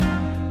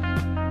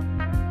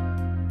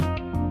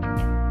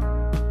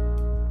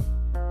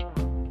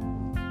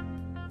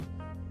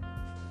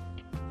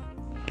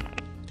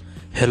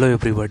Hello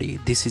everybody,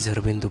 this is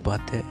Arvind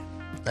Upadhyay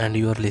and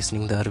you are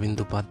listening the Arvind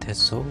Upadhyay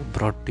show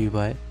brought to you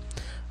by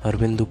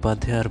Arvind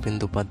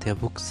Upadhyay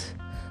Books,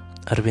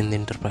 Arvind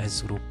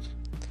Enterprise Group.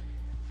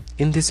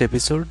 In this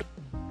episode,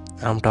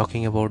 I am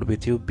talking about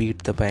with you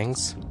beat the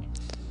banks.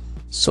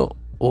 So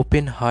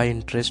open high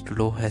interest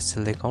low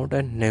hassle account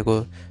and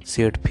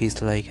negotiate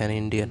fees like an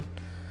Indian.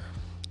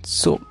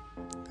 So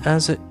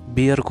as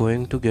we are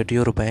going to get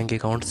your bank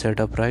account set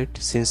up right,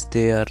 since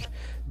they are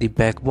the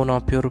backbone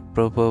of your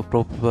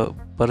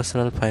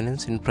personal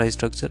finance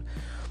infrastructure,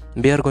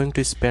 we are going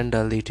to spend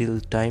a little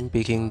time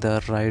picking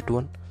the right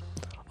one,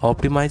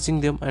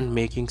 optimizing them and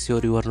making sure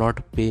you are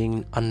not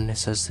paying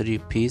unnecessary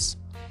fees.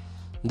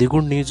 The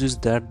good news is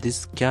that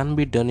this can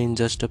be done in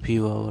just a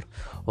few hours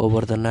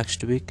over the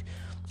next week.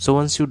 So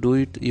once you do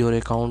it, your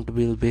account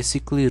will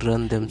basically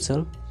run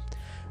themselves.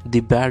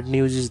 The bad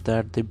news is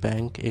that the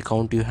bank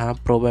account you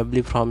have,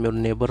 probably from your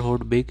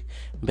neighborhood big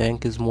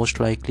bank, is most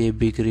likely a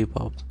big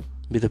rip-off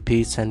with the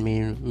fees and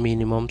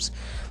minimums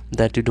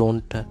that you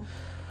don't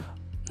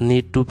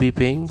need to be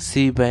paying.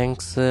 See,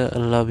 banks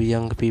love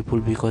young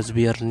people because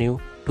we are new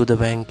to the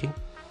banking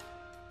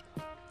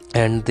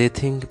and they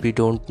think we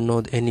don't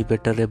know any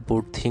better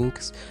about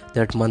things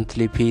that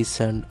monthly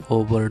fees and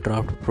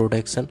overdraft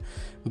protection.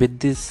 With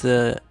this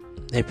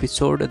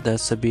episode,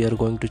 that's we are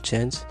going to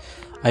change.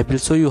 I will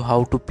show you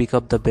how to pick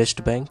up the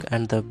best bank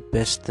and the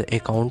best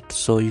account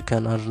so you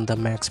can earn the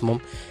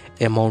maximum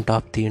amount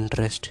of the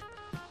interest.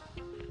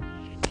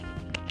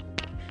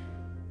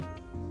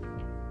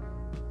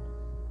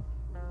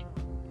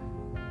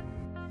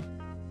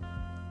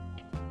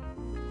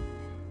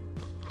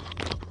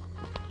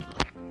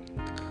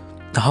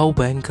 How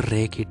bank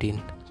rake it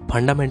in?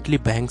 Fundamentally,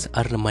 banks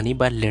earn money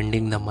by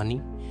lending the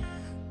money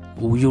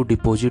you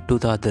deposit to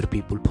the other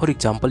people. For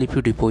example, if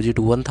you deposit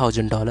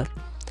 $1,000,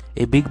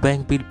 a big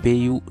bank will pay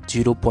you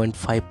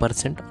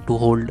 0.5% to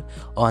hold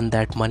on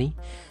that money,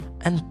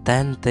 and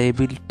then they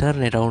will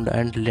turn around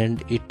and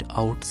lend it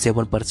out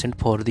 7%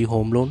 for the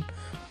home loan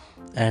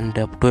and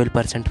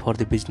 12% for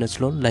the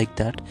business loan, like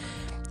that.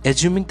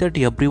 Assuming that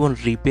everyone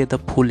repay the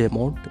full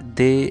amount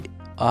they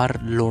are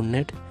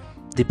loaned,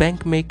 the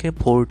bank make a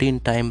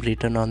 14-time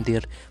return on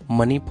their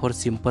money for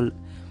simple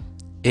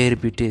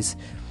arbitrage.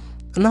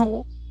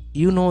 Now,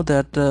 you know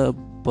that,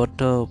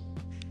 but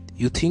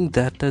you think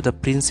that the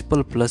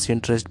principal plus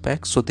interest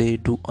back, so they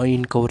do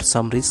incur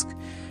some risk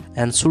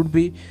and should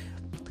be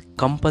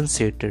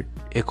compensated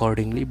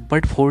accordingly.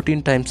 But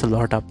 14 times a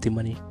lot of the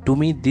money. To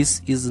me,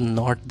 this is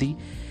not the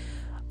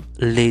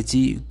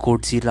lazy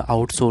Godzilla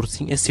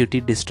outsourcing a city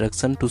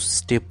destruction to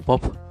step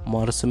up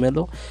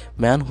marshmallow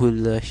man who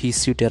will he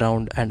sit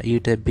around and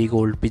eat a big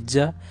old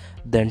pizza,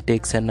 then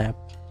takes a nap.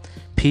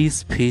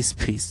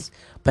 Fees.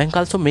 Bank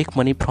also make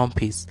money from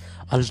fees,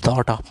 a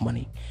lot of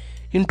money.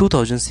 In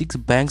 2006,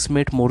 banks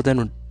made more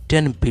than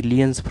 10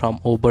 billion from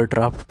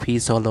overdraft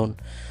fees alone.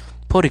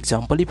 For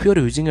example, if you are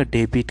using a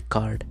debit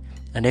card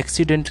and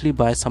accidentally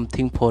buy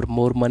something for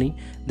more money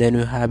than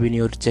you have in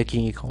your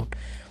checking account,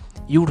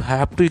 you would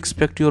have to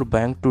expect your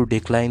bank to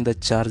decline the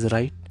charge,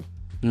 right?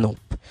 No.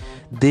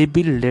 They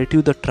will let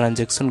you the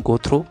transaction go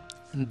through.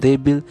 They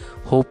will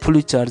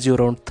hopefully charge you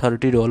around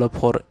 $30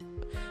 for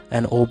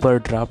an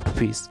overdraft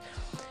fees.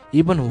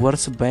 Even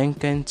worse,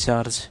 bank can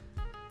charge,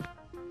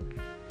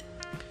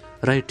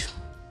 right?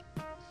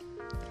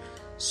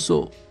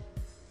 So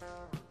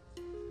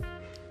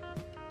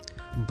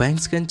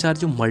banks can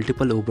charge you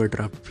multiple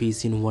overdraft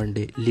fees in one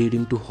day,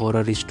 leading to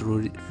horror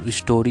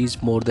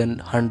stories, more than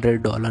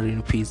 $100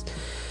 in fees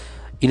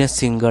in a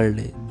single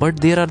day. But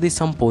there are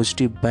some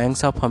positive.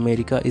 Banks of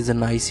America is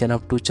nice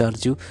enough to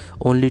charge you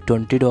only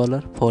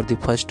 $20 for the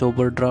first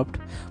overdraft,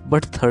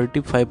 but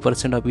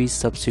 35% of each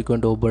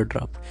subsequent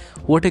overdraft.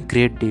 What a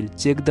great deal.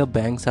 Check the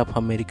Banks of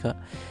America,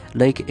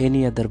 like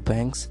any other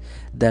banks,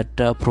 that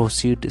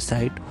proceed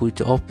site, which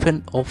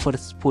often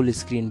offers full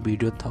screen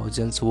video,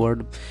 thousands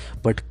word,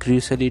 but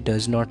crucially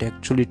does not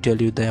actually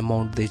tell you the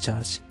amount they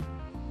charge.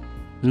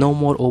 No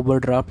more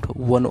overdraft.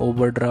 One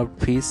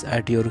overdraft fees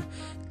at your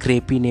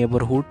crappy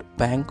neighborhood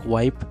bank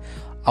wipe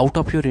out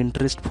of your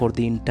interest for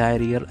the entire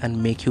year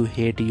and make you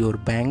hate your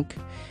bank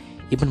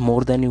even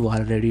more than you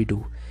already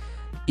do.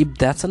 If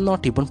that's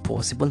not even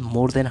possible,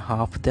 more than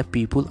half the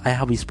people I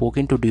have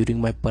spoken to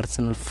during my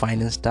personal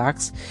finance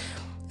talks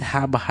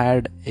have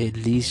had at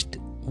least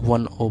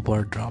one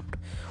overdraft.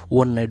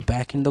 One night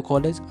back in the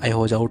college, I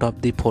was out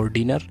for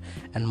dinner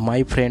and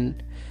my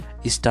friend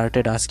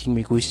started asking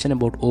me question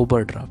about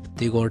overdraft.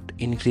 They got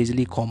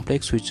increasingly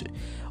complex, which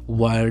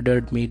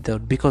wired me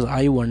because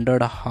I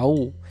wondered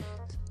how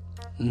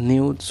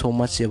knew so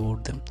much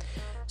about them.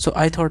 So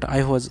I thought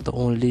I was the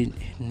only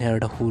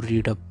nerd who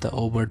read up the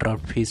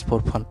overdraft fees for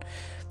fun.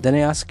 Then I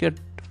asked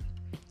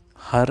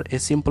her a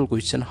simple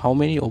question: how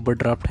many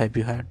overdraft have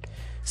you had?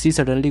 She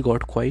suddenly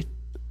got quiet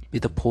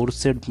with a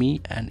forced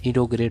me and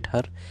interrogate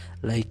her.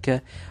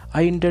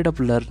 I ended up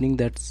learning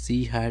that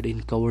she had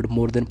incurred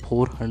more than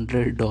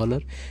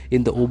 $400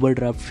 in the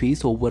overdraft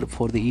fees over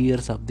for the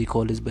years of the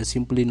college by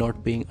simply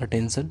not paying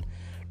attention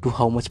to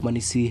how much money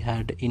she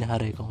had in her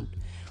account.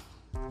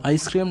 I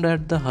screamed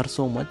at her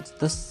so much.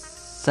 The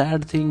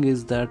sad thing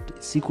is that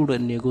she could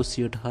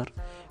negotiate her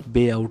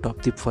way out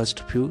of the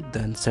first few,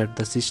 then set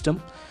the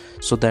system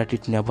so that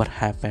it never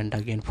happened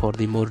again for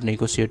the more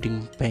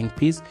negotiating bank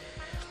fees.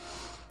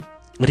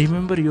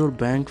 Remember, your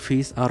bank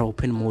fees are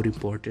often more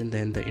important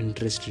than the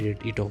interest rate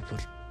it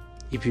offers.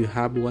 If you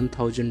have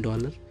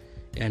 $1,000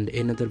 and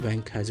another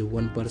bank has a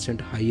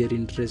 1% higher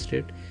interest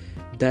rate,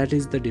 that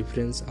is the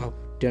difference of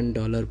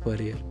 $10 per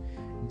year.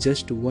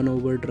 Just one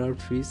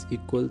overdraft fees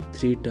equal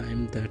 3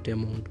 times that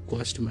amount.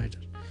 Cost matter.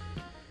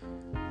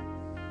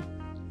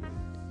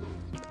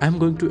 I'm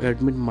going to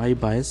admit my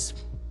bias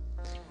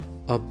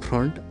up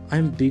front.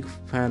 I'm big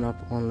fan of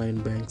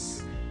online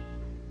banks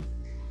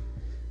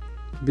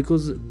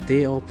because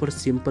they offer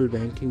simple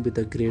banking with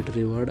a great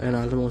reward and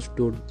almost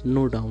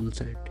no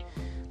downside.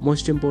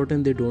 Most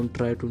important, they don't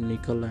try to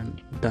nickel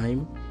and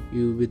dime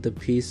you with the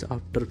fees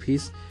after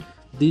fees.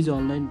 These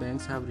online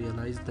banks have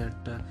realized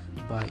that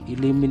by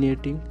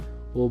eliminating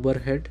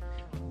overhead,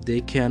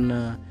 they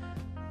can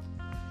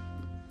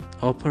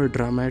offer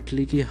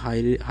dramatically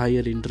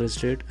higher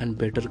interest rate and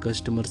better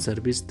customer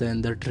service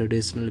than the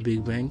traditional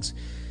big banks.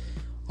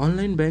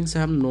 Online banks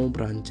have no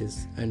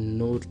branches and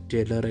no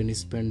teller and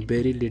spend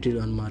very little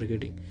on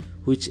marketing,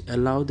 which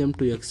allow them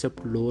to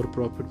accept lower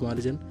profit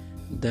margin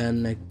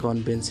than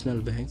conventional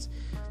banks.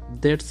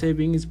 That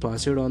saving is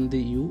passed on the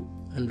you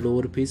and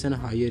lower fees and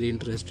higher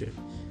interest rate.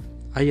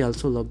 I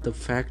also love the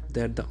fact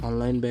that the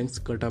online banks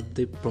cut up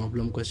the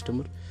problem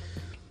customer.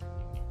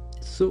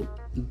 So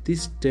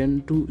these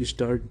tend to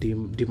start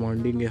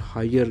demanding a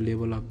higher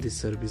level of these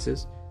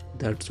services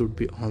that should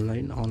be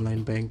online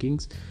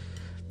bankings.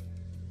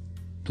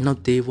 Now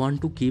they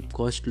want to keep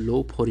cost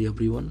low for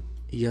everyone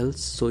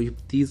else. So if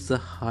these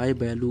high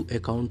value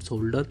accounts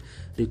holder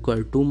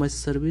require too much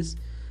service,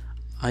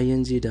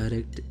 ING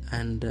Direct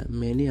and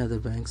many other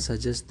banks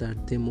suggest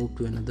that they move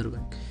to another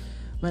bank.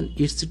 Man,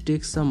 it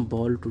takes some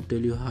ball to tell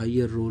you how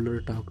your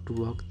roller talk to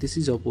walk. This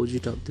is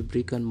opposite of the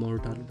brick and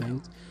mortar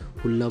banks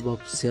who love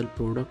upsell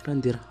product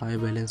and their high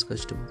balance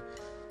customers.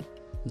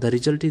 The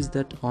result is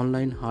that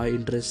online high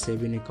interest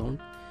saving account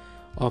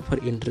offer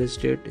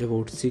interest rate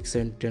about 6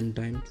 and 10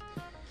 times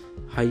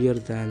higher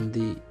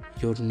than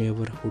your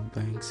neighborhood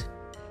banks.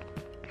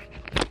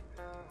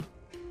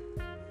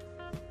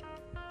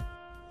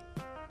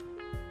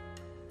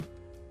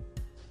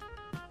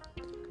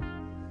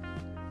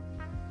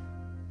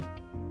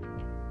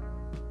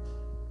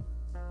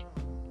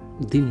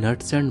 The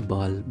nuts and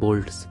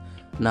bolts.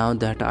 Now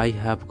that I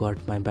have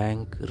got my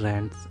bank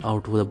rants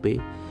out of the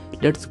way,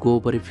 let's go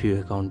over a few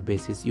account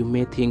bases. You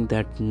may think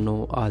that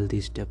know all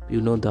this stuff.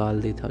 You know all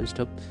the third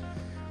stuff.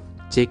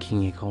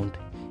 Checking account.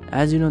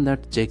 As you know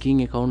that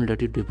checking account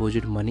let you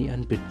deposit money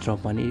and withdraw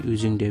money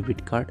using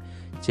debit card,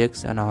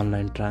 checks and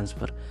online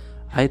transfer.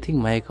 I think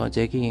my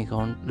checking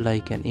account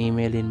like an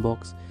email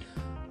inbox.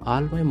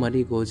 All my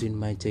money goes in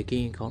my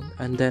checking account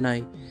and then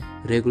I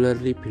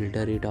regularly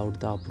filter it out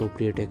the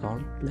appropriate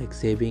account like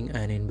saving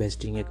and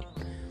investing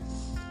account.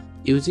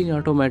 Using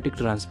automatic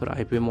transfer,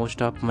 I pay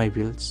most of my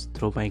bills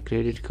through my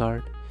credit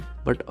card,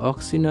 but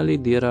occasionally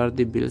there are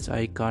the bills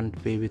I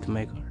can't pay with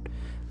my card,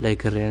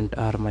 like rent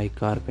or my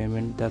car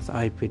payment that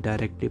I pay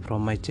directly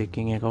from my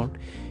checking account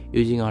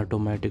using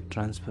automatic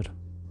transfer.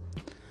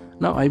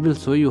 Now I will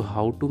show you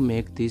how to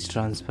make this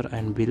transfer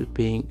and bill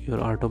paying your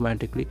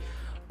automatically.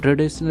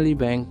 Traditionally,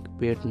 bank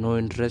paid no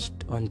interest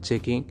on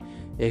checking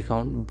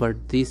account, but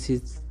this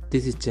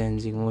is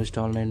changing. Most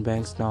online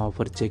banks now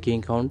offer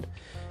checking account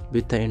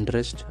with the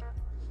interest,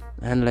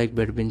 and like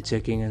between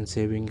checking and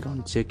saving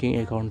account.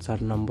 Checking accounts are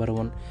number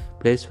one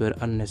place where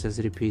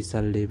unnecessary fees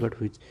are levied,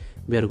 which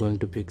we are going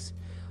to fix.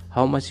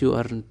 How much you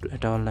earn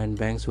at online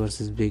banks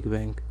versus big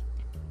bank.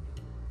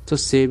 So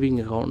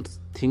saving accounts,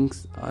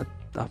 things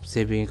of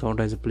saving account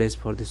as a place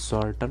for the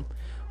short term,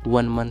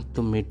 1 month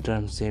to mid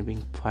term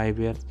saving, 5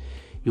 years.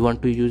 You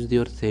want to use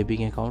your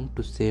saving account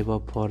to save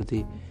up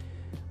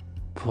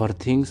for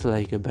things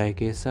like a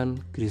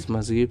vacation,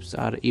 Christmas gifts,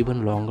 or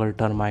even longer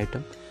term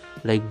item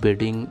like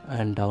wedding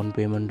and down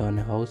payment on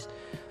a house.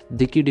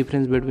 The key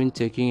difference between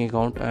checking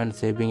account and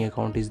saving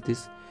account is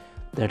this: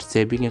 that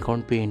saving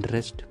account pay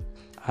interest,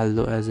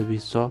 although as we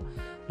saw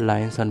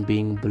lines on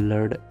being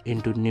blurred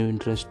into new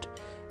interest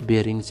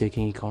bearing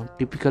checking account.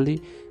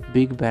 Typically,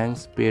 big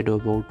banks paid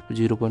about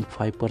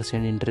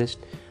 0.5% interest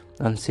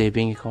on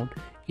saving account.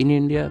 In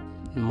India,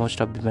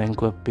 most of the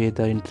banks pay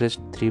the interest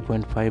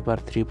 3.5 or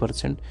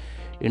 3%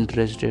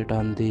 interest rate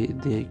on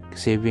the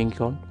saving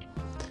account.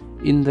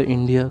 In the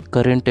India,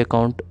 current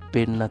account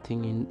paid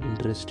nothing in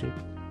interest rate.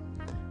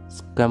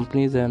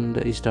 Companies and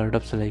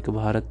startups like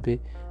BharatPe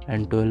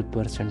and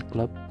 12%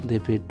 Club, they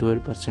pay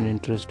 12%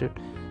 interest rate.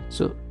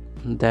 So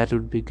that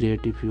would be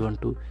great if you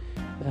want to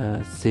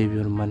save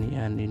your money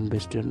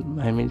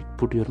and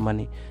put your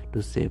money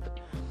to save.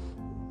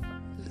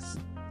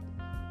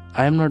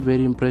 I am not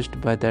very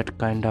impressed by that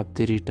kind of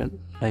the return,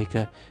 like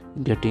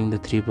getting the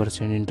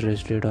 3%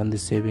 interest rate on the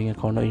saving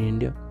account in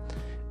India,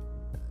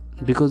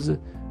 because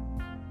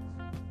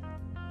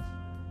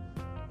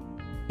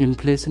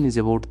inflation is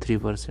about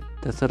 3%.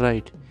 That's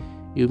right.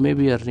 You may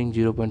be earning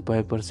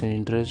 0.5%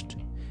 interest,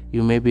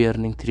 you may be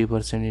earning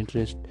 3%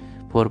 interest,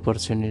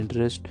 4%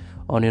 interest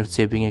on your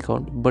saving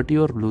account, but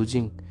you are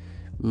losing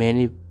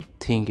many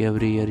things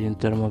every year in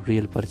terms of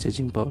real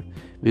purchasing power.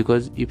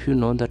 Because if you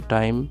know the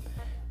time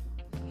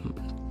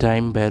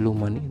value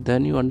money,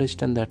 then you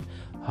understand that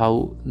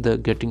how the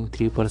getting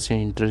 3%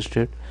 interest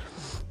rate,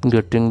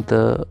 getting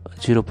the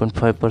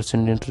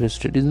 0.5%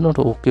 interest rate is not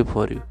okay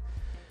for you.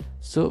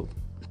 So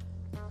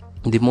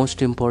the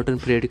most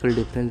important practical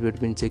difference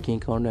between checking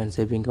account and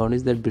saving account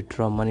is that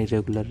withdraw money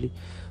regularly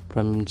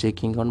from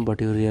checking account, but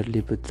you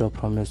rarely withdraw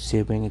from your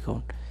saving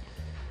account.